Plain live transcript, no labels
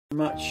I'm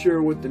not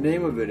sure what the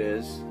name of it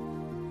is.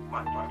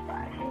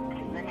 145.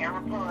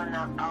 I'm pulling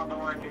up all the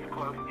ones that's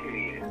close to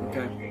you.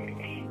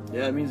 Okay.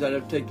 Yeah, it means I'd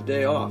have to take the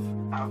day off.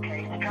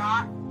 Okay,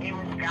 Scott, it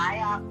was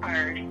Skyhawk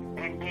first,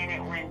 and then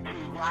it went to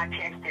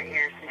Rochester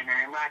Air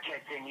Center in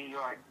Rochester, New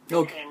York.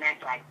 Okay. And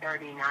that's like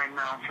 39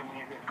 miles from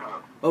your zip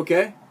code.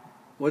 Okay.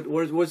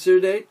 What's their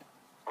date?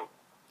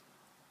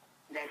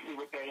 Let's see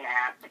what they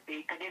have. The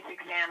fee for this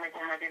exam is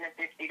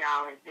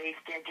 $150. They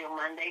schedule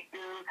Monday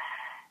through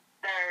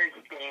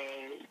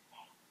Thursday.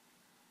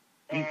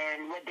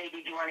 And what day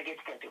did you want to get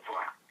scheduled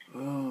for?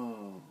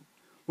 Oh.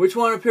 Which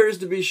one appears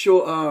to be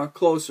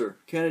closer,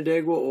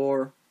 Canandaigua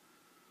or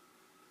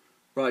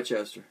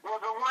Rochester? Well,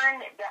 the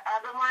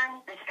other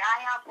one, the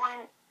Skyhawk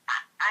one,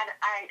 I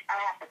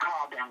have to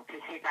call them to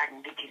see if I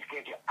can get you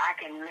scheduled. I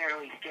can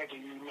literally schedule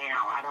you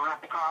now. I don't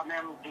have to call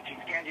them, get you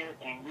scheduled,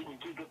 and we can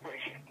keep it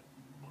pushing.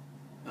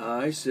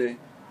 I see.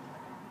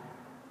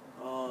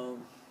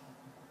 Let's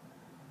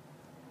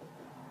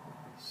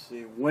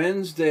see.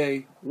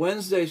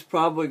 Wednesday's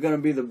probably going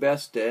to be the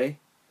best day.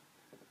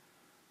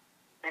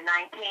 The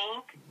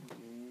 19th?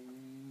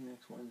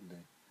 Next Wednesday.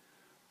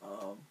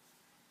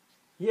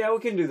 Yeah, we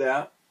can do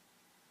that.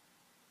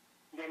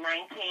 The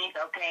 19th,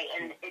 okay.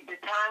 And the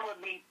time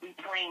would be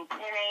between 10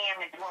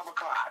 a.m. and 12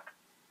 o'clock.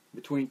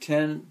 Between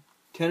 10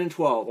 and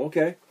 12,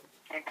 okay.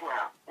 And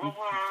 12.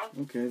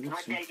 Mm-hmm. Okay, let's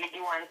What see. day did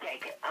you want to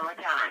take it? And what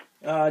time?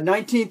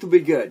 19th will be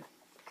good.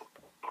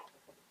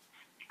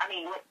 I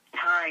mean, what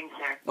time,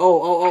 sir?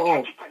 Oh. I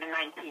got you for the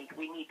 19th.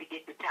 We need to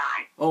get the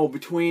time. Oh,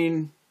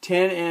 between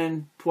 10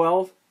 and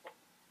 12?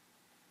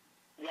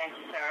 Yes,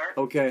 sir.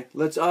 Okay,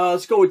 let's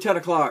go with 10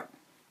 o'clock.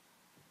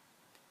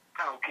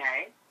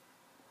 Okay.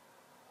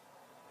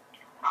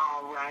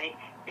 All right.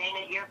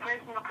 Dana, your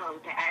personal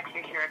code to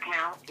access your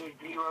account is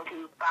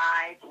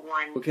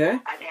 0251. Okay.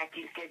 I got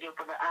you scheduled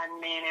for the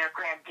unmanned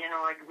aircraft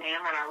general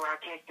exam at our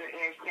Rochester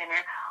Air Center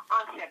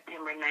on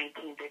September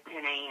 19th at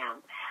 10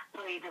 a.m.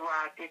 Please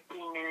arrive 15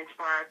 minutes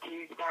prior to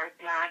your start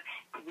time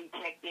to be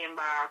checked in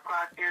by our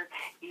proctor.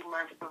 You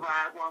must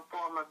provide one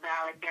form of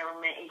valid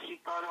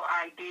government-issued photo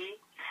ID.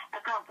 A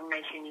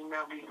confirmation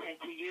email will be sent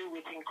to you,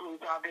 which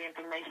includes all the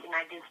information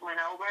I just went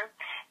over.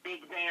 The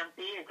exam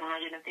fee is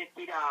 $150.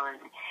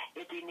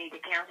 If you need to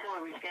cancel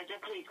or reschedule,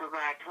 please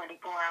provide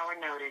 24-hour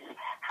notice.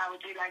 How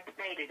would you like to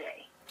pay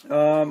today?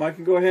 I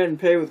can go ahead and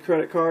pay with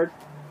credit card.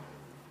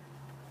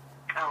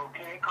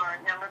 Okay,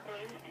 card number,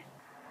 please.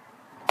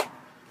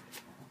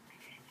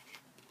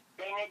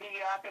 Dana, do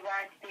you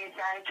authorize CSI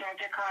to charge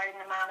your card in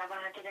the amount of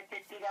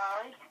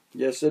 $150?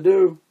 Yes, I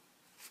do.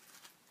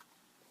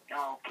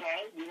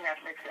 Okay, you have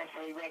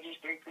successfully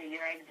registered for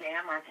your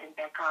exam. I sent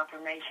that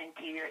confirmation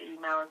to your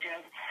email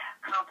address.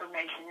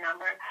 Confirmation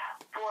number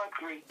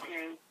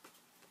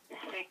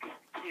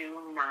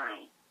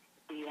 432629.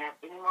 Do you have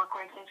any more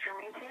questions for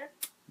me, sir?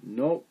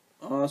 Nope.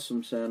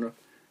 Awesome, Sandra.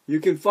 You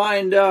can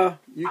find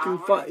you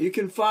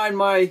can find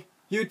my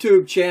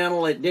YouTube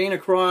channel at Dana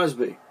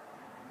Crosby.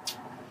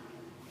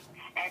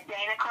 At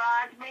Dana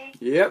Crosby?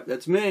 Yep,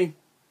 that's me.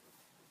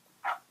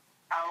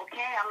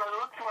 Okay, I'm going to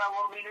look for it. I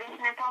will be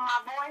listening for my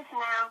voice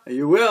now.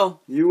 You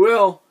will. You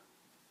will.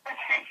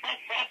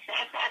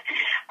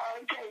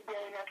 Okay,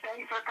 Dana.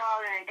 Thanks for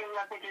calling and good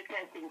luck with your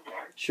testing,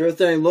 sir. Sure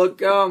thing.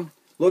 Look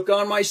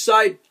on my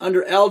site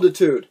under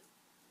altitude.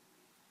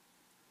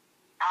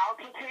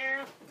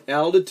 Altitude?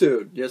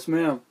 Altitude. Yes,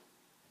 ma'am.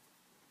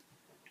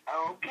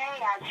 Okay,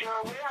 I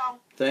sure will.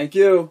 Thank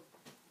you.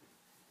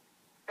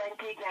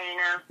 Thank you,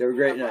 Dana. Have a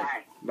great Bye-bye.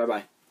 night.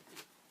 Bye-bye.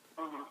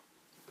 Mm-hmm.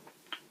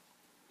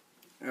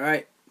 All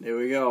right, there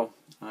we go.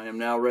 I am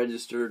now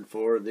registered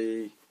for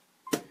the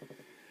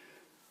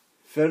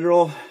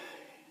Federal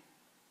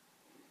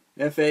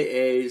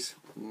FAA's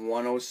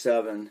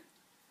 107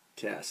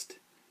 test.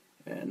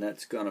 And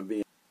that's going to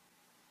be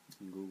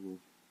Google.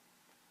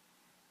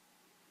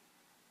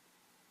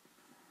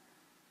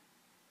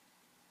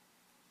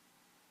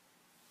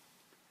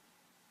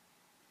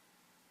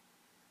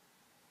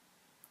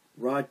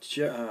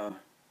 Rochester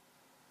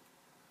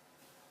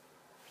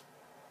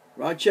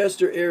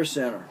Air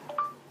Center.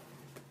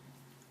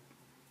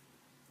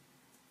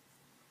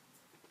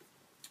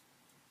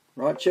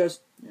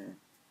 Rochester, yeah,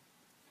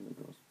 there it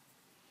goes.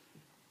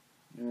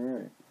 All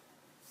right.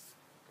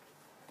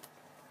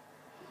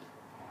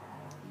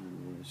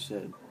 What it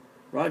said.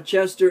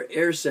 Rochester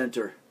Air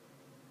Center.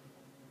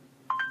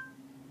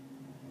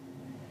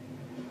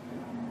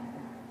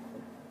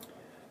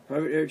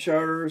 Private air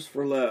charters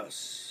for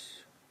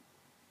less.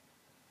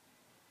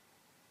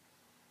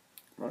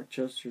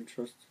 Rochester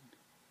Trusted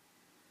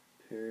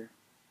Pair.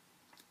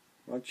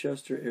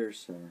 Rochester Air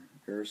Center.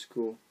 Air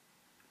School.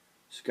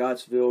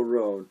 Scottsville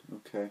Road.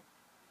 Okay.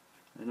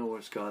 I know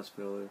where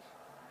Scottsville is.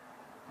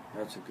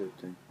 That's a good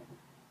thing.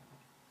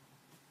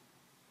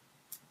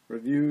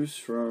 Reviews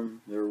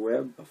from their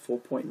web, a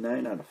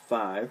 4.9 out of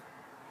 5.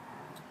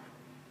 So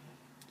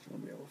I'll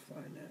be able to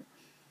find that.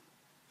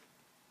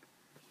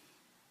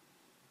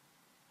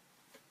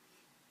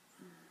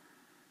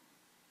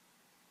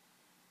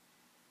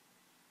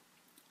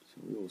 So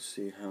we will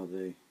see how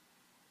they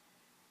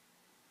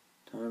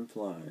Time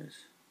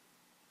flies.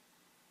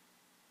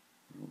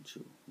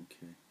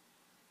 Okay.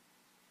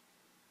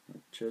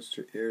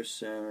 Rochester Air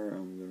Center,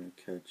 I'm going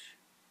to catch.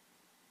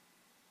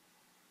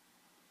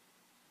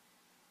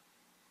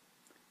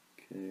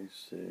 Okay,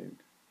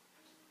 saved.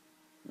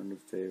 Under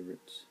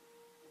favorites.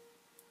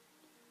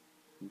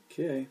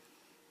 Okay.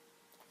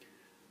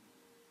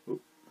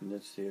 Oop, and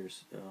that's the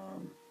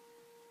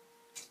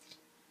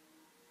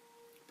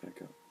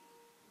back up.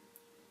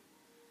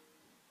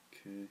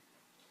 Okay.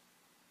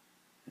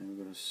 And I'm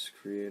going to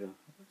create a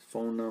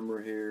phone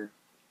number here.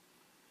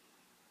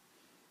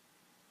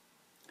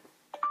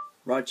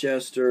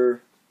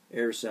 Rochester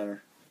Air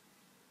Center.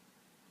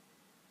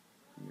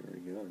 You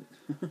already got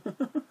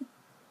it.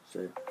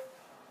 Save.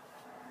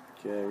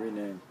 Okay,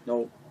 rename.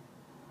 Nope.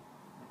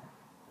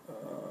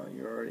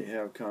 You already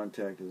have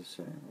contacted the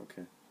same.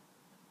 Okay.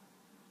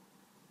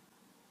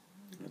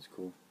 That's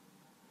cool.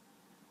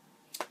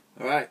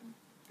 Alright.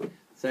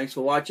 Thanks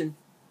for watching.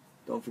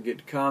 Don't forget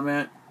to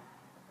comment.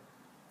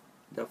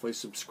 Definitely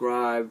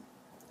subscribe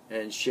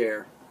and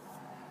share.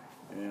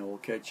 And we'll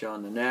catch you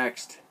on the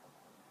next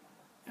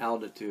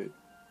altitude.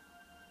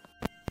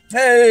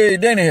 Hey,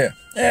 Danny here,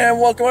 and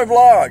welcome to my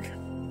vlog.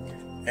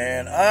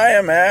 And I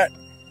am at